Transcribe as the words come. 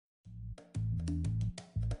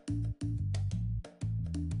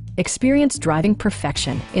Experience driving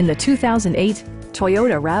perfection in the 2008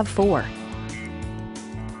 Toyota RAV4.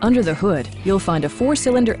 Under the hood, you'll find a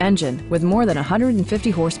 4-cylinder engine with more than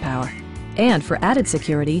 150 horsepower. And for added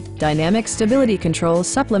security, dynamic stability control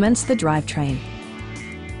supplements the drivetrain.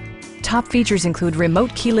 Top features include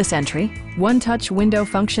remote keyless entry, one-touch window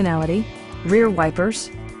functionality, rear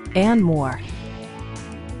wipers, and more.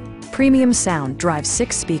 Premium sound drives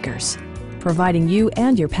 6 speakers, providing you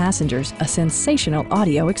and your passengers a sensational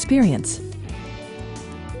audio experience.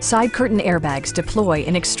 Side curtain airbags deploy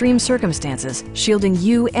in extreme circumstances, shielding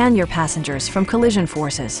you and your passengers from collision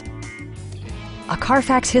forces. A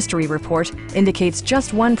Carfax history report indicates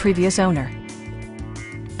just one previous owner.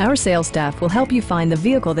 Our sales staff will help you find the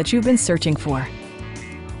vehicle that you've been searching for.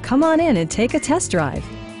 Come on in and take a test drive.